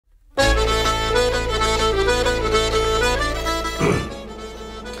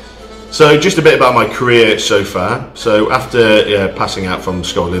So just a bit about my career so far. So after passing out from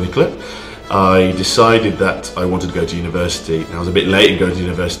Scott Clinic, I decided that I wanted to go to university. I was a bit late in going to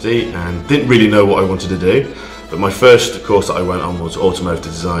university and didn't really know what I wanted to do, but my first course that I went on was automotive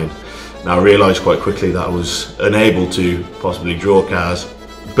design. Now I realised quite quickly that I was unable to possibly draw cars,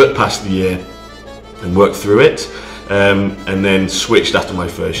 but passed the year and worked through it, and then switched after my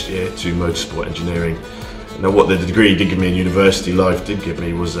first year to motorsport engineering. Now what the degree did give me in university life did give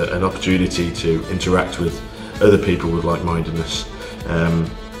me was an opportunity to interact with other people with like-mindedness,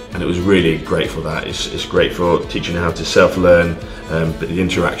 and it was really great for that. It's great for teaching how to self-learn, but the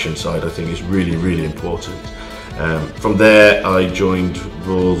interaction side I think is really important. From there I joined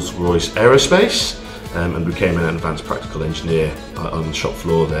Rolls-Royce Aerospace and became an advanced practical engineer on the shop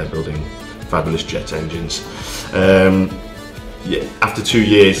floor there, building fabulous jet engines. Yeah, after 2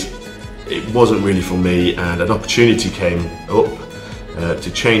 years it wasn't really for me, and an opportunity came up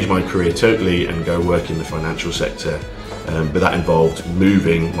to change my career totally and go work in the financial sector, but that involved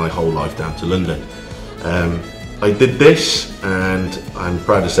moving my whole life down to London. I did this, and I'm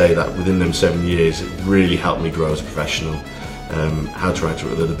proud to say that within them 7 years it really helped me grow as a professional. How to interact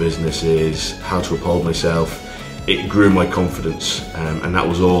with other businesses, how to uphold myself. It grew my confidence, and that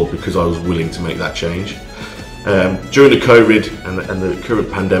was all because I was willing to make that change. During the COVID and the current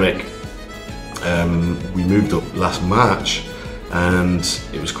pandemic, we moved up last March, and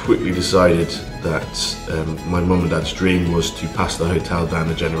it was quickly decided that my mum and dad's dream was to pass the hotel down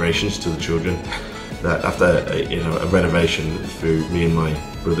the generations to the children. That after a renovation through me and my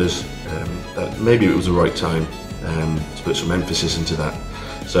brothers, that maybe it was the right time to put some emphasis into that.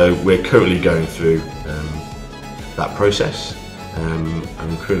 So we're currently going through that process.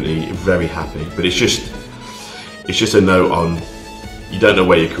 I'm currently very happy, but it's just a note on, you don't know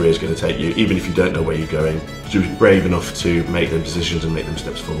where your career is going to take you. Even if you don't know where you're going, just be brave enough to make them decisions and make them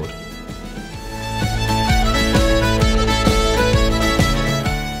steps forward.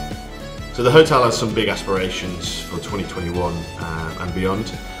 So the hotel has some big aspirations for 2021 and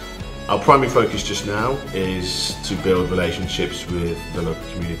beyond. Our primary focus just now is to build relationships with the local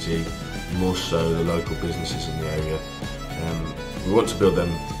community, more so the local businesses in the area. We want to build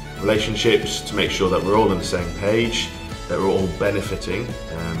them relationships to make sure that we're all on the same page, that we're all benefiting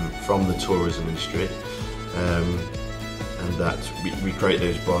from the tourism industry, and that we create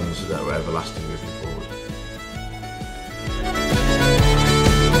those bonds that are everlasting moving forward.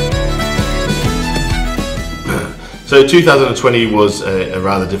 So 2020 was a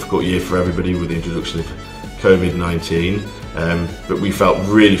rather difficult year for everybody with the introduction of COVID-19, but we felt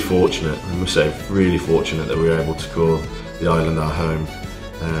really fortunate, I must say really fortunate, that we were able to call the island our home.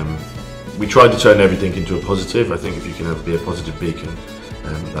 We tried to turn everything into a positive. I think if you can be a positive beacon,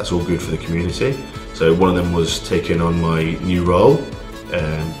 that's all good for the community. So one of them was taking on my new role,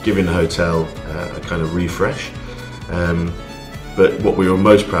 giving the hotel a kind of refresh. But what we were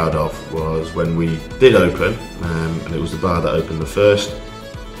most proud of was when we did open, and it was the bar that opened the first,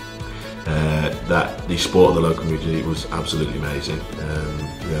 that the support of the local community was absolutely amazing.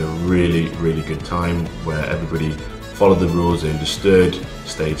 We had a really good time where everybody followed the rules, they understood,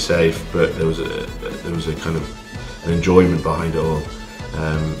 stayed safe, but there was a kind of an enjoyment behind it all.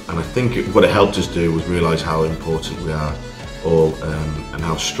 And I think what it helped us do was realise how important we are all, and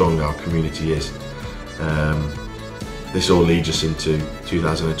how strong our community is. This all leads us into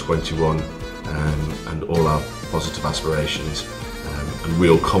 2021 and all our positive aspirations, and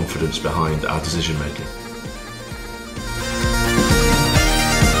real confidence behind our decision making.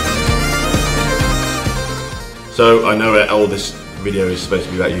 So I know all this video is supposed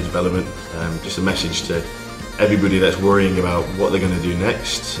to be about youth development, just a message to everybody that's worrying about what they're going to do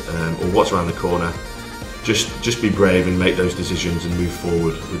next, or what's around the corner. Just be brave and make those decisions and move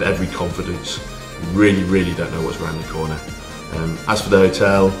forward with every confidence. We really don't know what's around the corner. As for the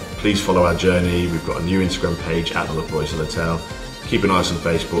hotel, please follow our journey. We've got a new Instagram page at the Lochboisdale Hotel. Keep an eye on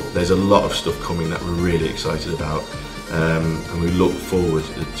Facebook. There's a lot of stuff coming that we're really excited about, and we look forward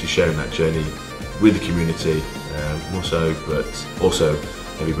to sharing that journey with the community, more so, but also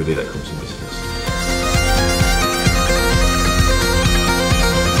everybody that comes and visits us.